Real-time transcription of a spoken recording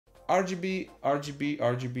RGB, RGB,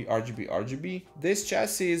 RGB, RGB, RGB. This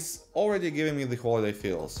chassis is already giving me the holiday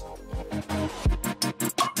feels.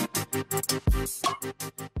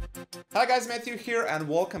 Hi guys, Matthew here and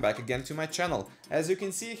welcome back again to my channel. As you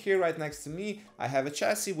can see here right next to me, I have a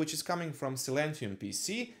chassis which is coming from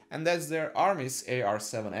SilentiumPC, and that's their Armis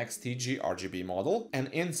AR7X TG RGB model. And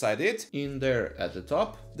inside it, in there at the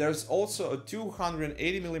top, there's also a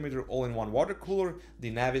 280mm all-in-one water cooler, the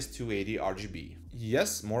Navis 280 RGB.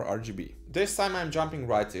 Yes, more RGB. This time I'm jumping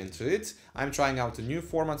right into it. I'm trying out a new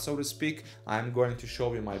format, so to speak. I'm going to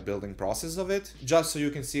show you my building process of it, just so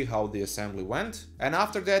you can see how the assembly went. And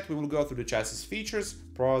after that we will go through the chassis features,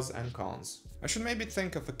 pros and cons. I should maybe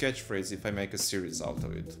think of a catchphrase if I make a series out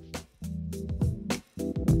of it.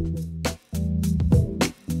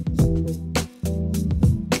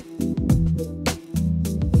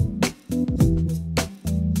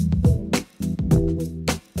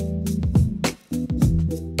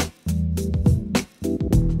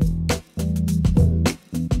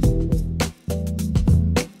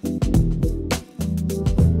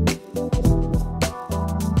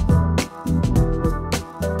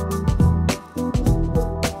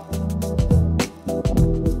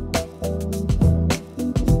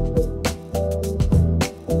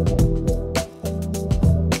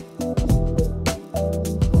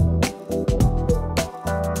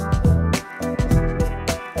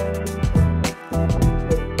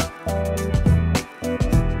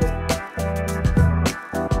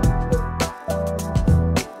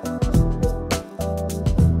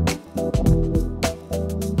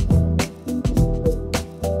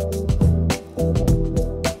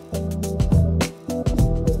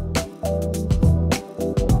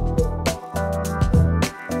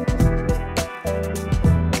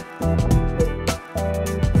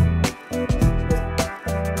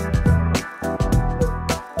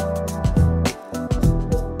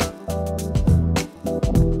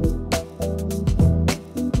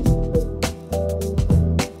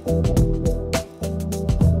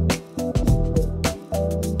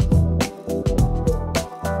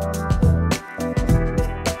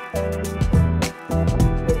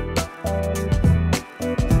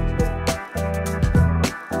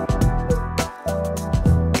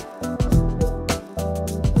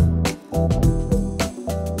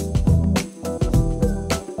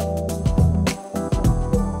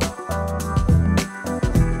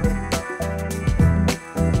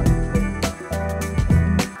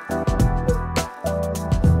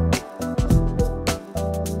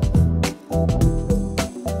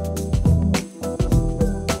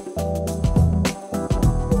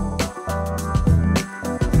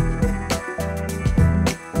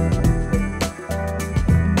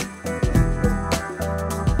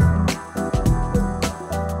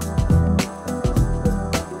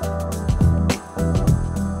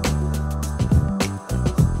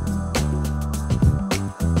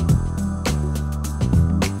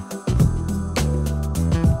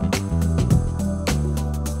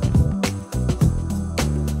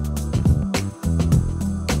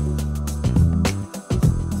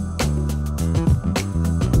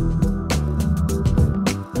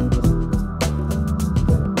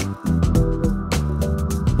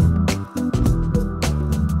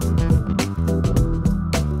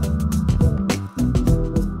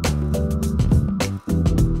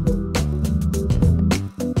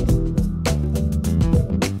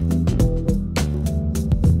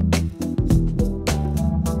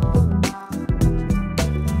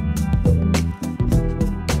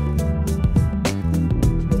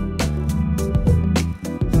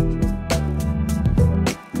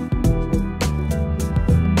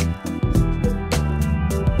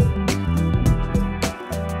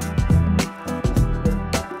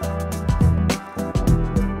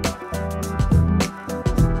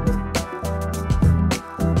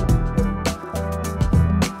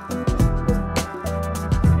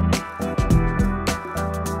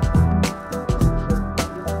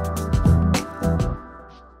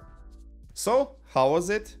 So, how was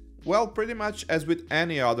it? Well, pretty much as with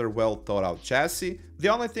any other well thought out chassis, the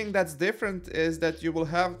only thing that's different is that you will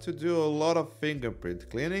have to do a lot of fingerprint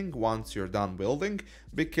cleaning once you're done building,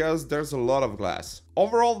 because there's a lot of glass.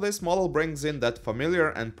 Overall, this model brings in that familiar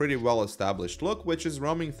and pretty well established look which is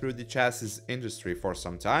roaming through the chassis industry for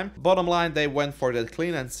some time. Bottom line, they went for that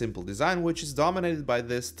clean and simple design which is dominated by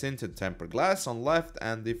this tinted tempered glass on left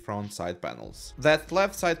and the front side panels. That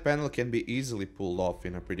left side panel can be easily pulled off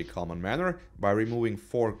in a pretty common manner by removing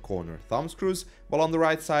 4 corner thumb screws, while on the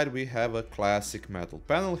right side we have a classic metal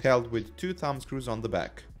panel held with 2 thumb screws on the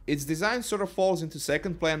back. Its design sort of falls into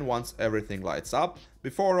second plan once everything lights up,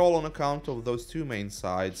 before all on account of those two main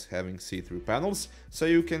sides having see-through panels, so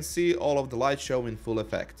you can see all of the light show in full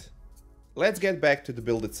effect. Let's get back to the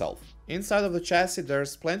build itself. Inside of the chassis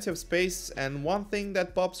there's plenty of space, and one thing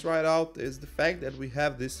that pops right out is the fact that we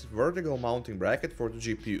have this vertical mounting bracket for the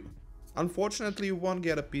GPU. Unfortunately, you won't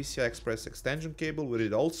get a PCI Express extension cable with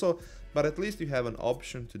it also, but at least you have an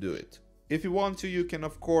option to do it. If you want to, you can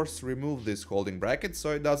of course remove this holding bracket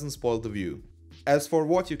so it doesn't spoil the view. As for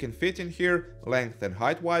what you can fit in here, length and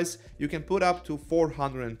height wise, you can put up to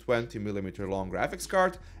 420mm long graphics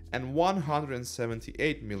card and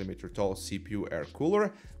 178mm tall CPU air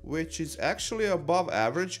cooler, which is actually above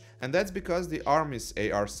average, and that's because the Armis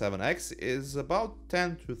AR7X is about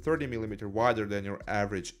 10 to 30mm wider than your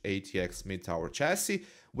average ATX mid-tower chassis,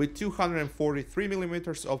 with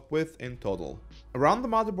 243mm of width in total. Around the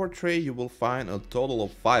motherboard tray you will find a total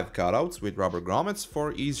of 5 cutouts with rubber grommets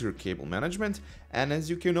for easier cable management, and as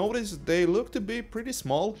you can notice they look to be pretty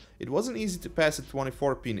small. It wasn't easy to pass a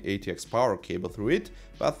 24-pin ATX power cable through it,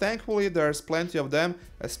 but thankfully there's plenty of them,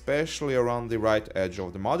 especially around the right edge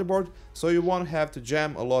of the motherboard, so you won't have to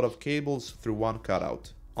jam a lot of cables through one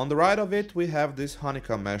cutout. On the right of it we have this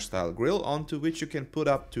honeycomb mesh style grill onto which you can put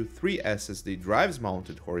up to 3 SSD drives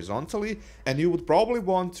mounted horizontally, and you would probably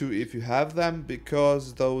want to if you have them,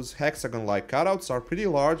 because those hexagon-like cutouts are pretty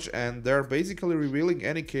large and they're basically revealing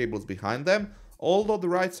any cables behind them, although the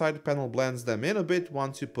right side panel blends them in a bit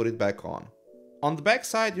once you put it back on. On the back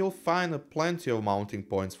side you'll find plenty of mounting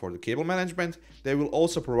points for the cable management. They will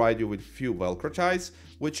also provide you with few velcro ties,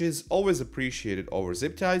 which is always appreciated over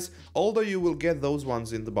zip ties, although you will get those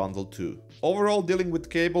ones in the bundle too. Overall, dealing with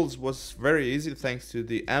cables was very easy thanks to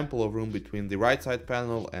the ample of room between the right side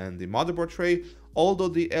panel and the motherboard tray, although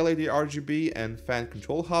the LED RGB and fan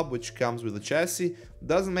control hub which comes with the chassis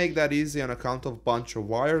doesn't make that easy on account of bunch of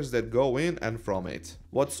wires that go in and from it.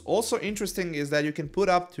 What's also interesting is that you can put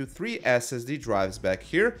up to 3 SSD drives back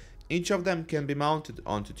here. Each of them can be mounted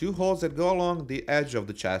onto 2 holes that go along the edge of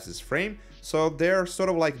the chassis frame, so they're sort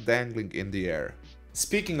of like dangling in the air.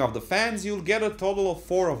 Speaking of the fans, you'll get a total of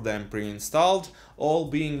 4 of them pre-installed, all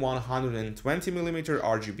being 120mm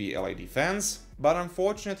RGB LED fans, but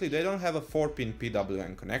unfortunately they don't have a 4-pin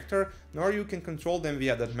PWM connector, nor you can control them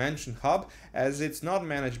via that mentioned hub, as it's not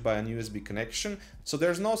managed by an USB connection, so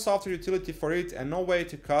there's no software utility for it and no way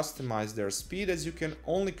to customize their speed, as you can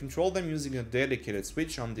only control them using a dedicated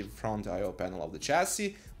switch on the front I/O panel of the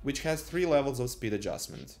chassis, which has 3 levels of speed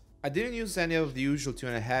adjustment. I didn't use any of the usual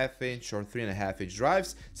 2.5-inch or 3.5-inch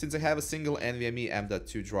drives, since I have a single NVMe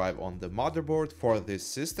M.2 drive on the motherboard for this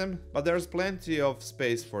system, but there's plenty of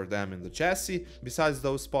space for them in the chassis, besides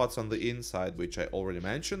those spots on the inside which I already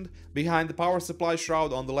mentioned. Behind the power supply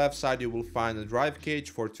shroud on the left side you will find a drive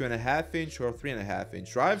cage for 2.5-inch or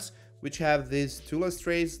 3.5-inch drives, which have these toolless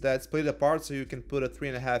trays that split apart so you can put a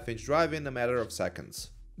 3.5-inch drive in a matter of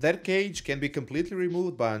seconds. That cage can be completely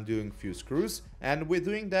removed by undoing a few screws, and with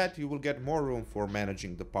doing that you will get more room for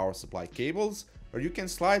managing the power supply cables, or you can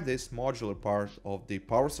slide this modular part of the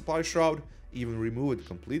power supply shroud, even remove it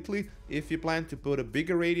completely if you plan to put a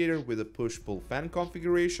bigger radiator with a push-pull fan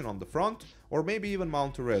configuration on the front, or maybe even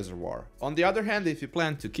mount a reservoir. On the other hand, if you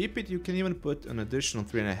plan to keep it, you can even put an additional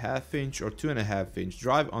 3.5-inch or 2.5-inch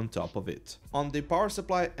drive on top of it. On the power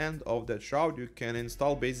supply end of that shroud you can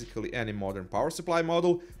install basically any modern power supply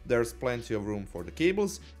model. There's plenty of room for the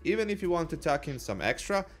cables, even if you want to tuck in some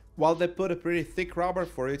extra, while they put a pretty thick rubber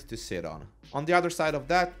for it to sit on. On the other side of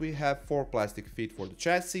that we have 4 plastic feet for the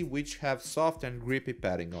chassis, which have soft and grippy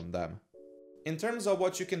padding on them. In terms of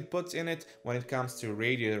what you can put in it when it comes to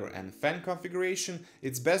radiator and fan configuration,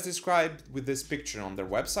 it's best described with this picture on their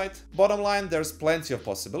website. Bottom line, there's plenty of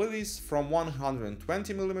possibilities, from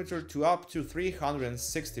 120mm to up to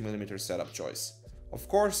 360mm setup choice. Of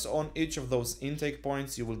course, on each of those intake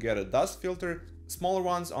points you will get a dust filter, smaller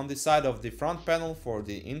ones on the side of the front panel for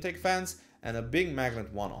the intake fans, and a big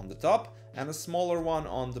magnet one on the top, and a smaller one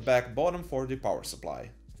on the back bottom for the power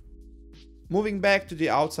supply. Moving back to the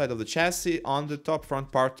outside of the chassis, on the top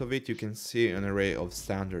front part of it you can see an array of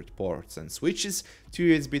standard ports and switches, 2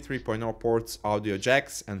 USB 3.0 ports, audio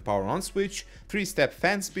jacks and power on switch, 3-step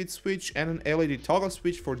fan speed switch, and an LED toggle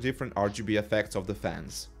switch for different RGB effects of the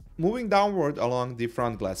fans. Moving downward along the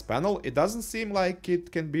front glass panel, it doesn't seem like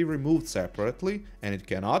it can be removed separately, and it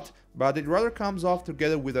cannot, but it rather comes off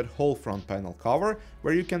together with that whole front panel cover,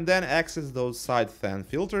 where you can then access those side fan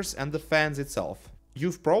filters and the fans itself.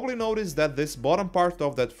 You've probably noticed that this bottom part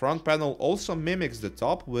of that front panel also mimics the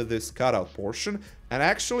top with this cutout portion, and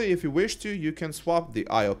actually if you wish to you can swap the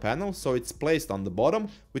I/O panel so it's placed on the bottom,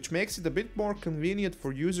 which makes it a bit more convenient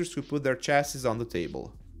for users who put their chassis on the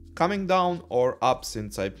table. Coming down or up,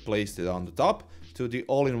 since I placed it on the top, to the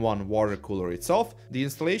all-in-one water cooler itself, the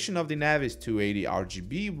installation of the Navis 280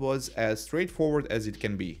 RGB was as straightforward as it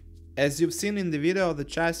can be. As you've seen in the video, the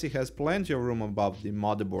chassis has plenty of room above the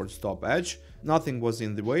motherboard's top edge, nothing was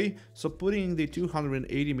in the way, so putting the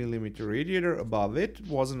 280mm radiator above it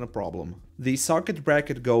wasn't a problem. The socket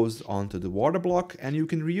bracket goes onto the water block, and you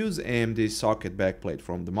can reuse AMD's socket backplate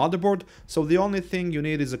from the motherboard, so the only thing you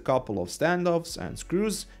need is a couple of standoffs and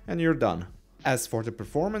screws, and you're done. As for the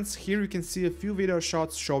performance, here you can see a few video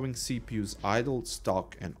shots showing CPU's idle,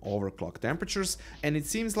 stock and overclock temperatures, and it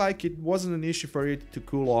seems like it wasn't an issue for it to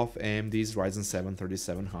cool off AMD's Ryzen 7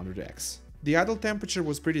 3700X. The idle temperature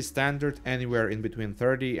was pretty standard, anywhere in between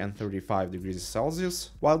 30 and 35 degrees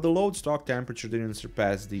Celsius, while the load stock temperature didn't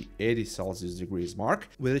surpass the 80 Celsius degrees mark,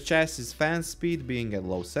 with the chassis fan speed being at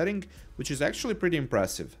low setting, which is actually pretty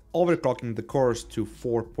impressive. Overclocking the cores to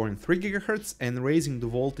 4.3 GHz and raising the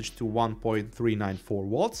voltage to 1.394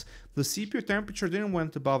 watts, the CPU temperature didn't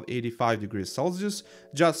went above 85 degrees Celsius,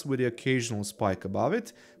 just with the occasional spike above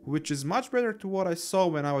it, which is much better to what I saw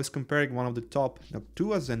when I was comparing one of the top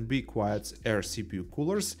Noctua's and Be Quiet's Air CPU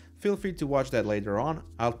coolers. Feel free to watch that later on,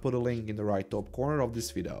 I'll put a link in the right top corner of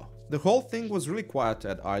this video. The whole thing was really quiet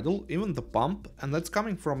at idle, even the pump, and that's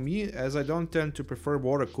coming from me, as I don't tend to prefer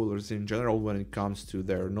water coolers in general when it comes to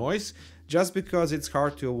their noise, just because it's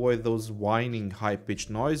hard to avoid those whining high-pitched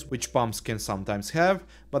noise which pumps can sometimes have,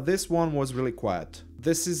 but this one was really quiet.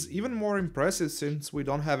 This is even more impressive since we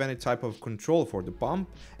don't have any type of control for the pump,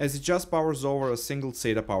 as it just powers over a single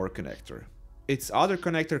SATA power connector. Its other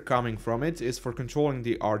connector coming from it is for controlling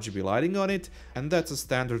the RGB lighting on it, and that's a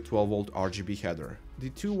standard 12V RGB header. The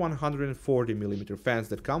two 140mm fans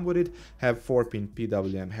that come with it have 4-pin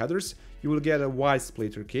PWM headers. You will get a wide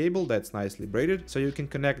splitter cable that's nicely braided, so you can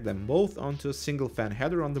connect them both onto a single fan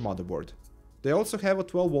header on the motherboard. They also have a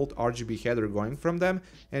 12V RGB header going from them,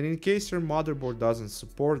 and in case your motherboard doesn't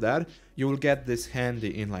support that, you will get this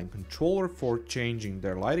handy inline controller for changing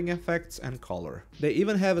their lighting effects and color. They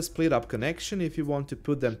even have a split up connection if you want to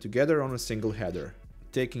put them together on a single header.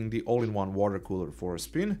 Taking the all-in-one water cooler for a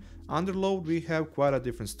spin, under load we have quite a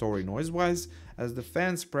different story noise-wise, as the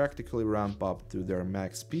fans practically ramp up to their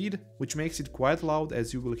max speed, which makes it quite loud,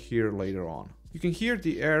 as you will hear later on. You can hear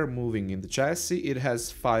the air moving in the chassis. It has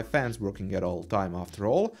 5 fans working at all time after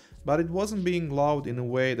all, but it wasn't being loud in a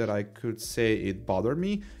way that I could say it bothered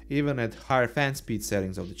me, even at higher fan speed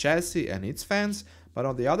settings of the chassis and its fans. But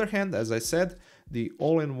on the other hand, as I said, the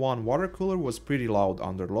all-in-one water cooler was pretty loud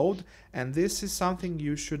under load, and this is something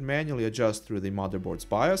you should manually adjust through the motherboard's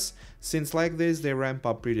BIOS, since like this they ramp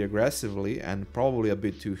up pretty aggressively and probably a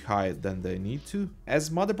bit too high than they need to, as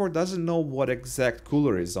motherboard doesn't know what exact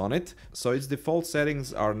cooler is on it, so its default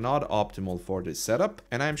settings are not optimal for this setup,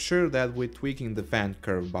 and I'm sure that with tweaking the fan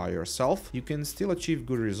curve by yourself, you can still achieve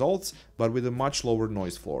good results, but with a much lower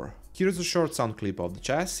noise floor. Here's a short sound clip of the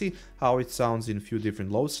chassis, how it sounds in few different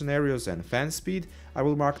load scenarios and fan speed. I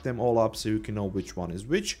will mark them all up so you can know which one is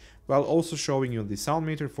which, while also showing you the sound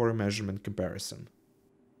meter for a measurement comparison.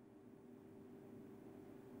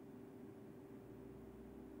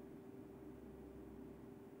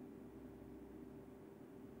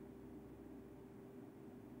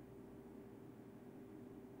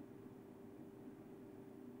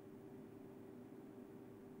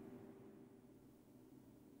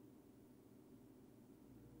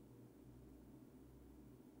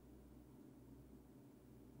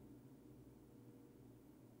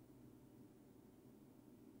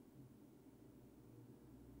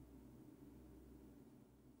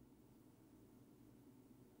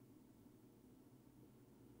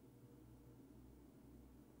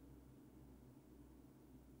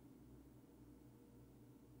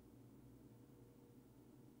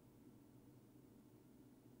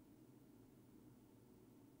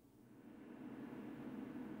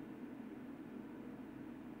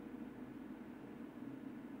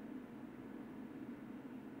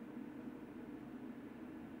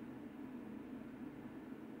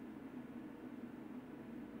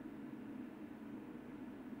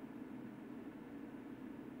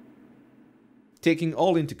 Taking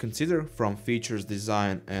all into consider, from features,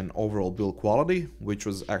 design and overall build quality, which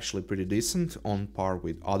was actually pretty decent, on par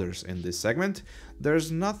with others in this segment,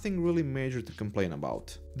 there's nothing really major to complain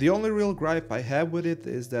about. The only real gripe I have with it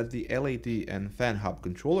is that the LED and fan hub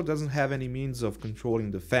controller doesn't have any means of controlling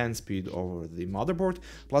the fan speed over the motherboard,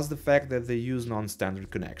 plus the fact that they use non-standard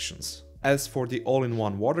connections. As for the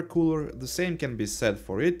all-in-one water cooler, the same can be said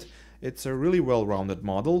for it. It's a really well-rounded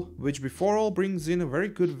model, which before all brings in a very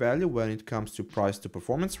good value when it comes to price to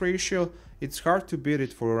performance ratio. It's hard to beat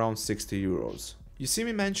it for around 60 euros. You see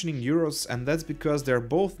me mentioning euros, and that's because they're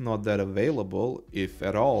both not that available, if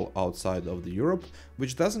at all, outside of the Europe,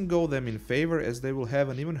 which doesn't go them in favor as they will have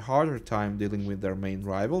an even harder time dealing with their main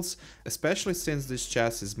rivals, especially since this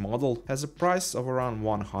chassis model has a price of around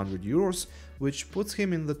 100 euros, which puts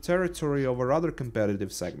him in the territory of a rather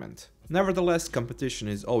competitive segment. Nevertheless, competition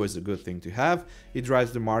is always a good thing to have, it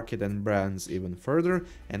drives the market and brands even further,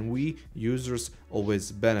 and we, users,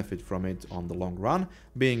 always benefit from it on the long run,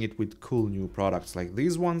 being it with cool new products like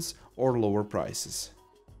these ones or lower prices.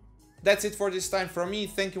 That's it for this time from me,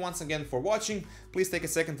 thank you once again for watching, please take a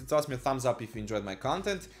second to toss me a thumbs up if you enjoyed my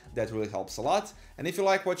content, that really helps a lot, and if you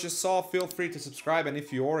like what you saw, feel free to subscribe, and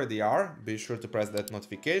if you already are, be sure to press that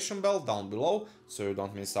notification bell down below so you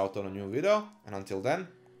don't miss out on a new video, and until then,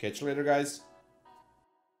 catch you later, guys.